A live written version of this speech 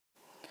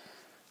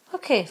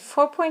Okay,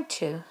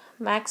 4.2,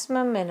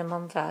 maximum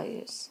minimum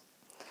values.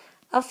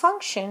 A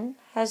function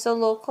has a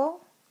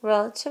local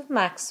relative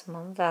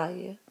maximum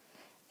value,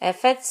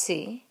 f at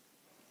c,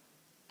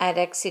 at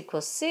x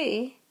equals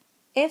c,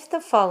 if the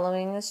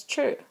following is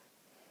true.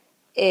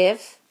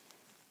 If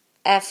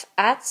f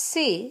at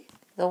c,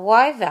 the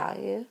y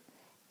value,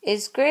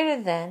 is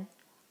greater than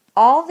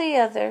all the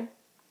other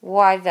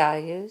y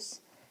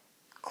values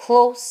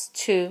close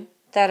to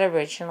that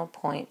original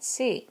point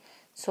c.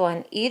 So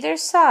on either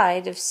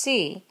side of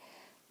c,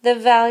 the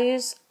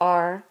values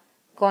are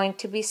going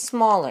to be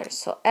smaller.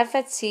 So f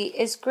at c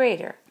is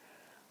greater.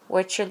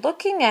 What you're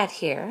looking at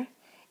here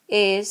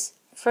is,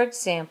 for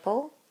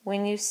example,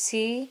 when you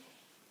see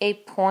a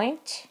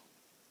point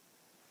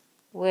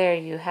where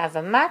you have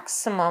a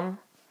maximum,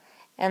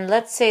 and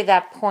let's say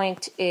that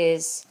point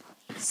is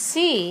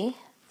c,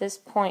 this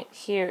point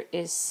here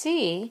is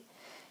c,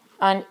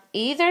 on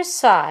either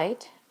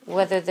side,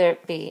 whether there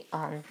be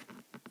on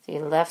the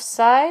left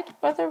side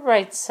or the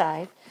right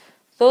side,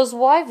 those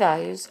y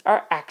values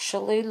are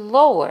actually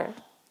lower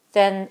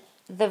than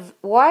the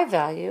y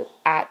value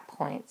at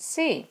point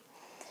C.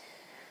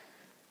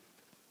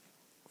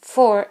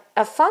 For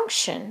a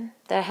function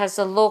that has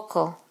a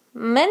local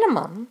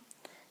minimum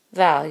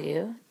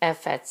value,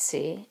 f at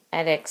c,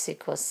 at x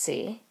equals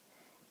c,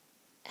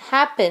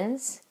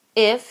 happens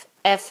if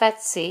f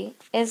at c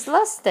is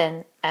less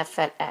than f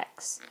at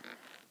x,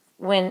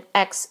 when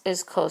x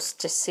is close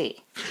to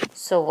c.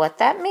 So what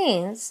that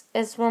means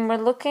is when we're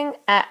looking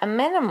at a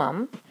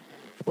minimum,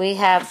 we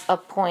have a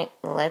point,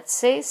 let's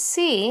say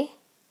c.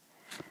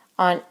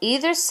 On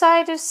either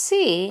side of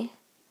c,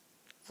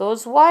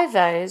 those y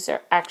values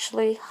are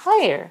actually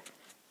higher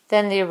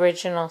than the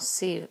original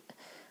c,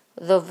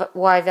 the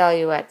y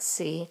value at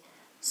c,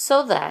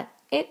 so that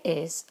it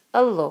is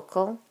a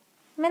local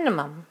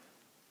minimum.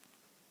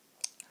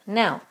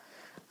 Now,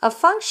 a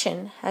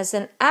function has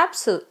an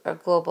absolute or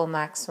global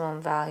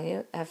maximum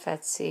value, f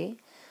at c,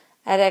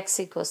 at x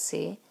equals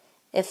c,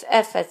 if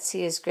f at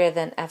c is greater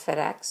than f at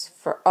x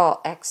for all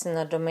x in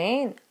the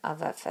domain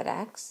of f at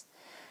x.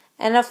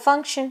 And a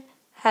function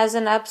has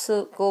an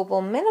absolute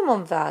global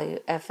minimum value,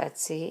 f at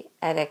c,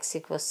 at x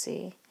equals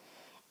c,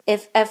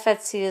 if f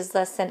at c is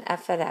less than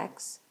f at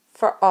x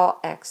for all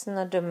x in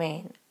the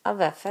domain of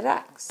f at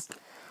x.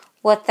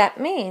 What that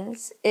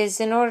means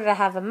is, in order to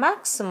have a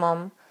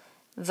maximum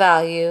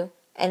value,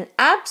 an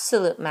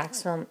absolute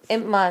maximum,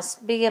 it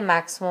must be a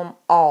maximum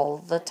all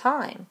the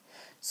time.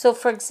 So,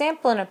 for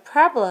example, in a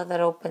parabola that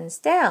opens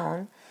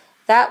down,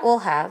 that will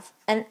have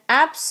an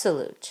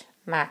absolute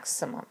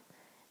maximum.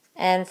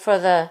 And for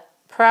the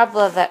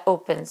parabola that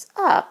opens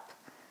up,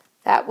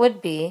 that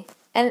would be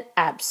an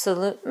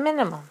absolute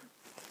minimum.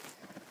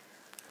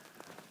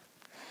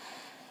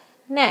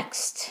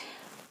 Next,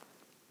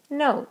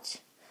 note,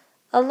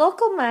 a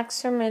local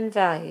max or min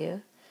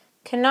value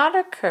cannot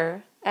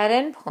occur at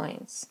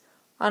endpoints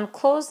on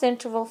closed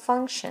interval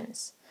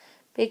functions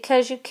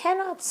because you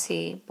cannot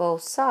see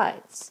both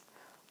sides.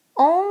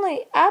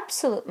 Only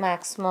absolute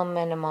maximum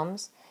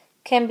minimums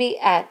can be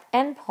at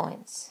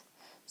endpoints.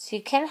 So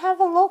you can have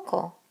a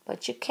local,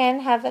 but you can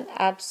have an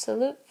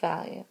absolute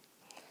value.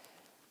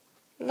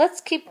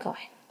 Let's keep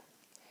going.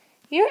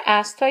 You're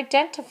asked to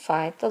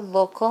identify the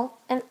local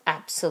and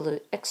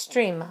absolute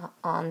extrema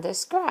on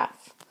this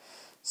graph.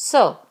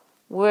 So,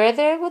 where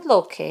they would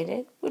locate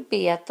it would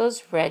be at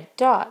those red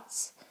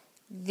dots.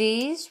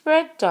 These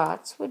red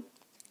dots would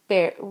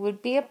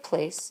be a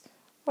place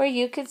where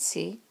you could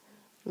see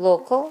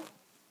local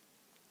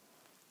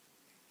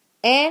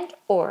and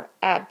or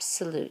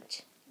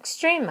absolute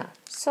extrema.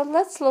 So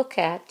let's look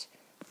at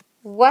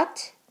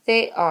what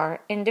they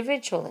are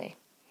individually.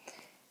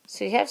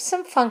 So you have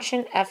some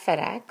function f at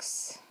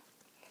x.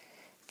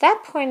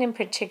 That point in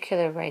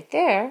particular right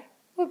there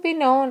would be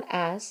known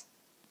as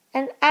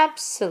an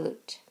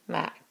absolute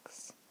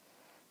max.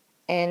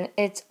 And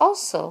it's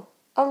also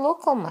a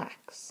local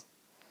max.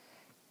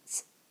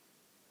 It's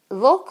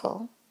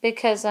local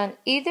because on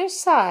either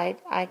side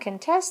I can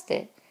test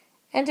it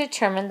and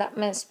determine that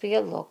must be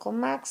a local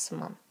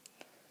maximum.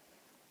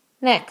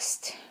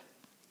 Next,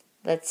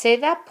 let's say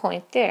that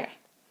point there.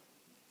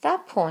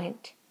 That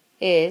point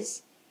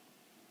is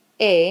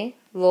a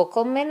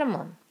local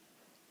minimum,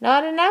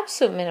 not an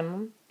absolute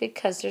minimum,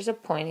 because there's a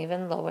point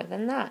even lower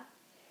than that.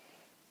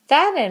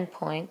 That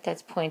endpoint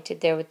that's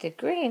pointed there with the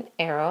green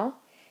arrow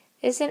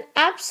is an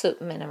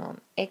absolute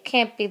minimum. It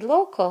can't be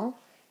local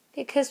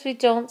because we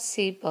don't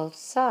see both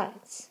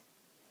sides.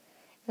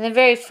 And the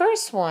very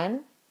first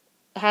one,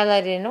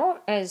 highlighted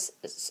as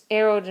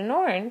arrowed in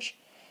orange,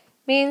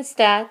 means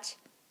that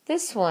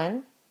this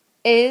one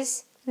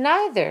is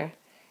neither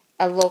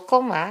a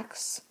local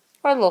max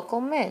or local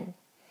min.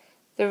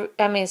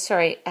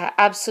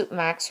 Absolute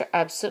max or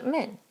absolute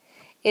min.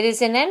 It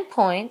is an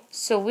endpoint,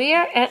 so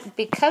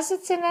because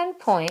it's an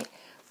endpoint,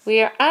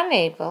 we are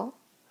unable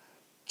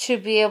to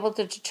be able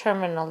to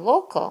determine a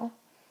local,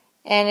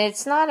 and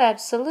it's not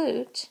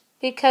absolute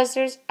because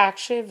there's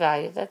actually a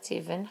value that's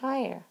even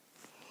higher.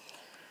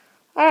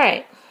 All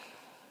right.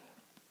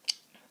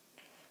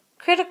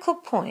 Critical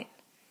point.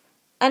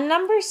 A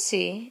number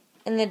c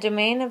in the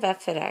domain of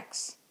f at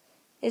x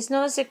is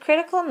known as a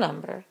critical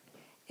number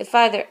if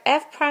either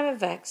f prime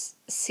of x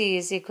c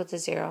is equal to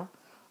 0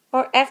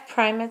 or f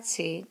prime at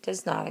c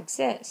does not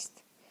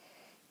exist.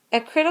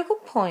 A critical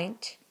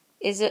point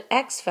is an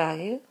x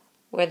value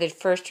where the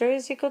first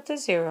derivative is equal to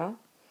 0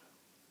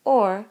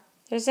 or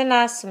there's an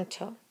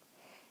asymptote,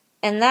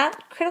 and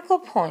that critical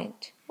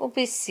point will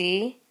be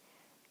c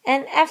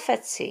and f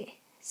at c,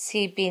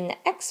 c being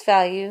the x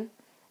value,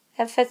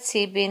 f at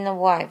c being the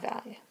y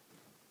value.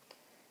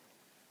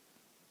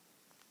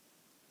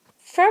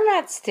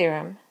 Fermat's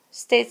theorem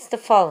states the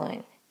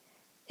following.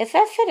 If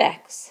f at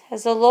x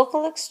has a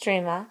local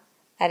extrema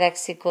at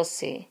x equals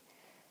c,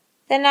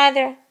 then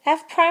either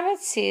f prime at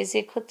c is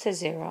equal to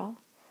 0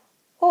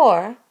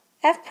 or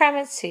f prime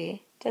at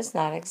c does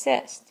not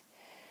exist.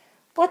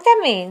 What that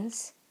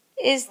means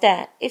is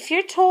that if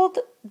you're told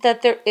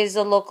that there is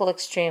a local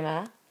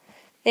extrema,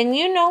 then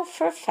you know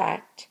for a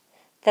fact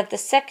that the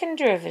second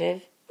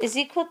derivative is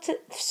equal to,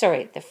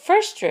 the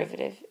first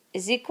derivative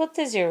is equal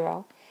to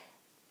 0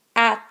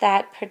 at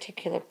that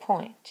particular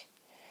point.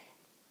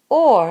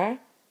 Or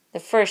the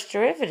first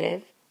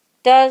derivative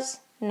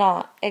does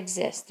not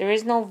exist. There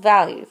is no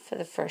value for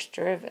the first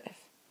derivative.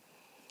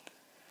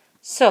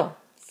 So,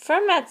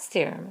 Fermat's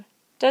theorem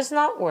does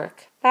not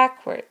work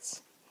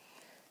backwards.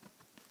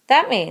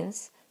 That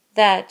means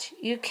that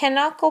you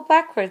cannot go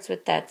backwards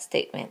with that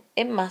statement.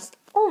 It must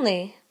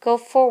only go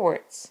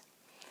forwards.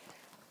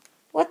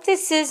 What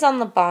this is on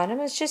the bottom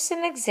is just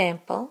an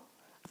example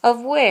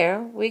of where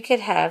we could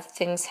have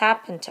things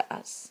happen to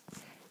us.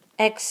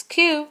 X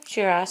cubed,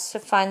 you're asked to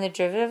find the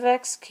derivative of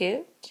x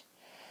cubed.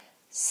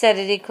 Set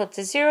it equal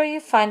to 0, you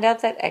find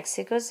out that x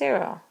equals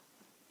 0.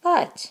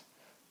 But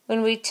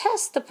when we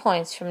test the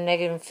points from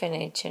negative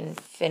infinity to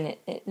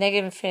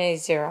negative infinity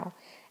 0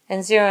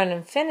 and 0 and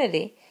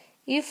infinity,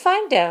 you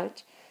find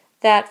out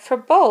that for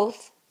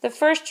both, the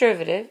first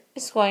derivative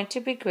is going to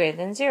be greater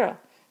than 0.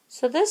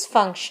 So this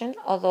function,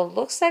 although it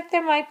looks like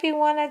there might be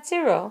 1 at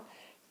 0,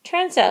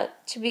 turns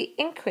out to be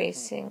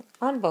increasing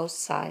on both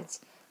sides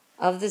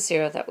of the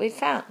 0 that we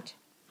found.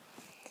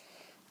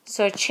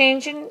 So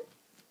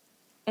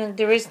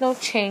there is no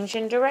change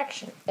in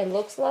direction. It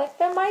looks like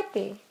there might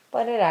be,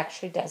 but it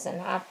actually doesn't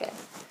happen.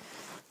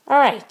 All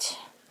right.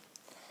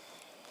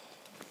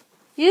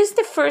 Use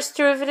the first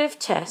derivative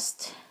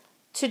test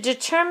to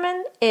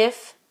determine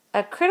if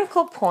a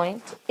critical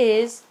point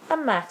is a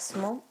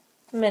maximum,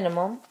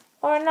 minimum,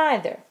 or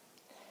neither.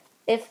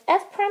 If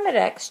f prime at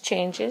x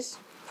changes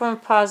from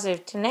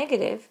positive to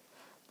negative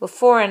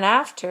before and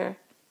after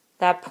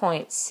that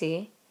point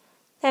c,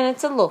 then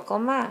it's a local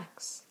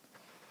max.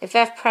 If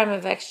f prime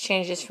of x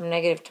changes from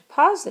negative to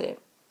positive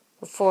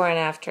before and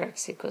after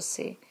x equals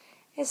c,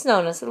 it's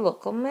known as a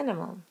local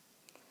minimum.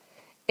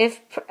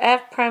 If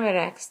f prime at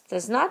x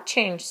does not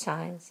change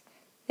signs,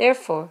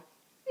 therefore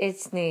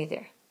it's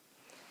neither.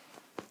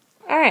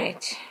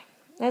 Alright,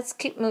 let's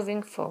keep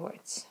moving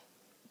forwards.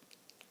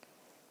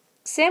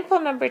 Example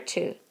number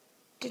 2.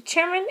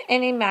 Determine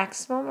any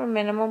maximum or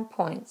minimum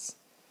points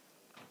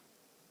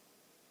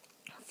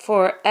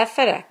for f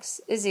at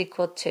x is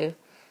equal to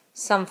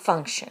some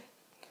function.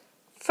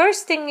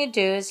 First thing you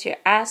do is you're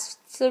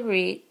asked to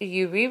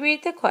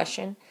reread the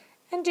question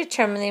and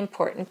determine the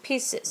important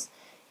pieces.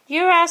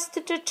 You're asked to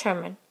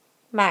determine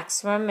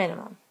maximum or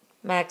minimum.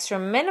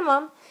 Maximum or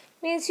minimum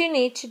means you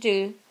need to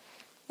do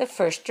the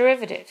first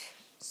derivative.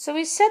 So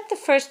we set the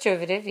first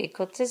derivative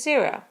equal to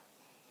 0.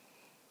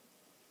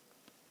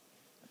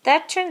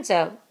 That turns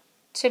out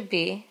to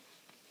be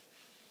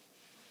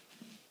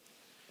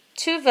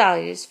two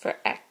values for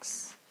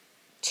x,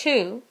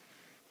 2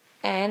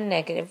 and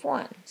negative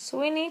 1. So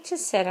we need to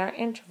set our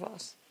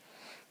intervals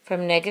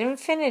from negative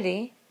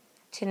infinity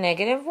to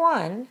negative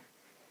 1,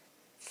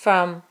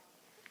 from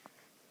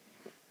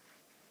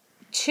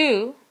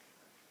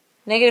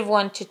negative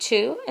 1 to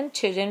 2, and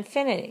 2 to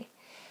infinity.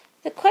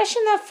 The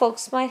question that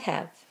folks might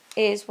have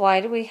is, why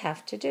do we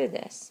have to do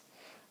this?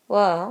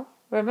 Well,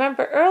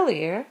 remember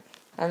earlier,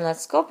 and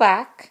let's go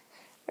back.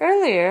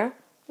 Earlier,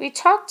 we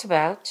talked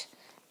about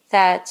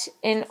that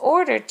in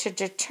order to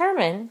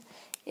determine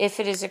if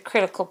it is a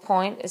critical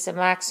point, is a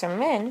max or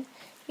min,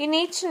 you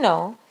need to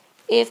know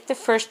if the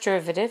first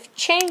derivative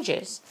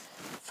changes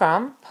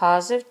from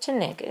positive to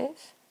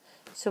negative.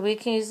 So we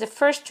can use the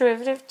first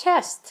derivative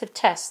test to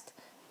test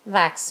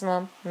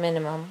maximum,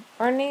 minimum,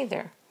 or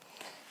neither.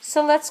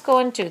 So let's go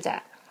and do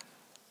that.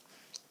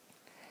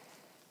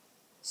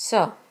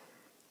 So,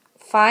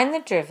 find the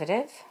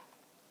derivative,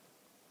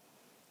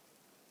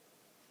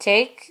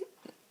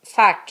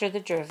 factor the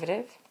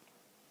derivative,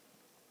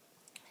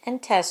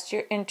 and test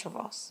your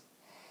intervals.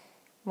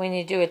 When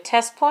you do a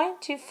test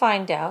point, you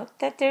find out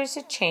that there's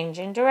a change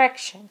in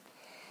direction.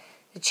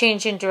 The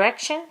change in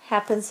direction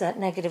happens at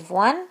negative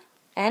 1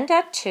 and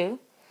at 2,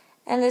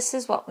 and this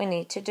is what we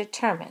need to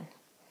determine.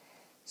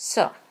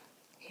 So,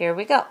 here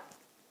we go.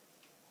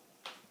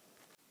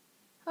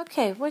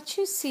 Okay, what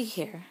you see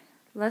here,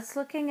 let's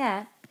looking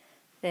at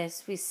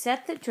this. We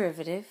set the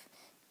derivative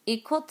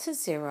equal to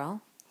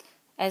 0,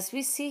 as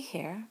we see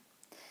here.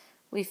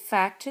 we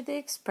factor the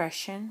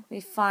expression,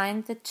 we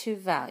find the two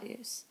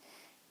values.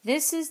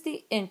 This is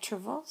the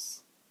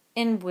intervals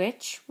in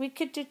which we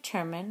could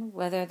determine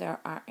whether there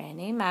are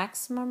any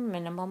maximum or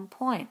minimum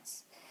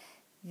points.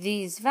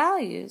 These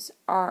values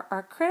are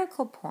our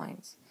critical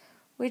points,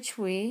 which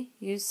we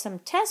use some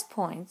test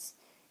points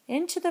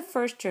into the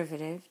first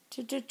derivative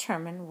to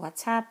determine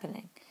what's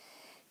happening.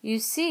 You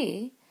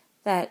see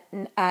that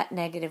at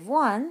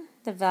 -1,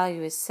 the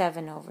value is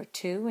 7 over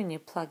 2 when you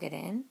plug it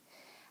in.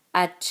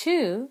 At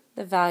 2,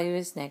 the value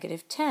is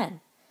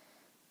 -10.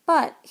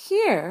 But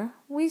here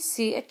we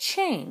see a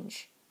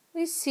change.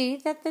 We see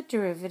that the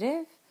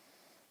derivative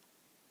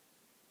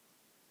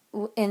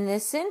in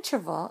this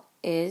interval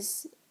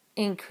is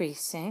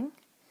increasing,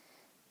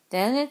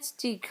 then it's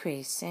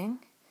decreasing,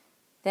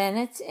 then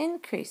it's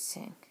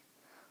increasing.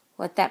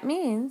 What that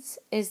means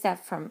is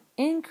that from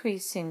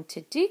increasing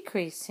to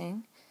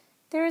decreasing,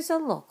 there is a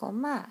local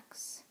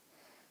max.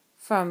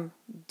 From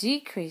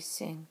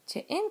decreasing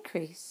to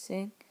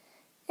increasing,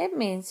 it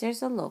means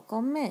there's a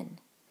local min.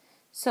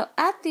 So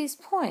at these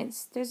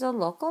points, there's a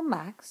local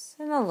max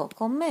and a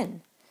local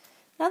min.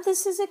 Now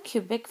this is a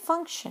cubic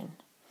function.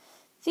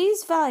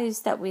 These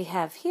values that we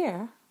have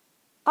here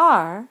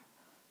are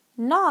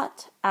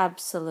not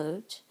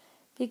absolute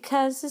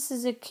because this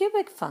is a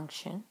cubic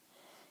function.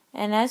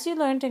 And as you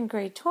learned in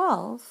grade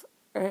 12,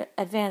 or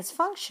advanced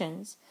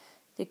functions,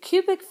 the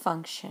cubic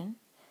function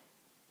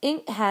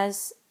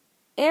has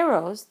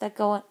arrows that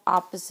go in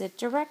opposite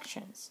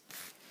directions.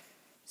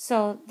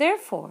 So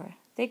therefore,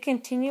 they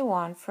continue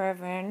on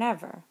forever and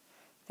ever.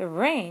 The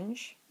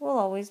range will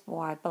always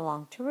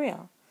belong to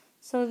real.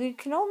 So you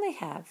can only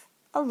have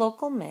a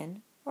local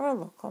min or a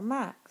local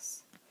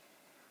max.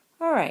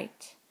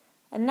 Alright,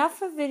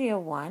 enough of video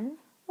 1.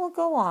 We'll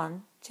go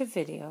on to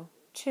video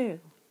 2.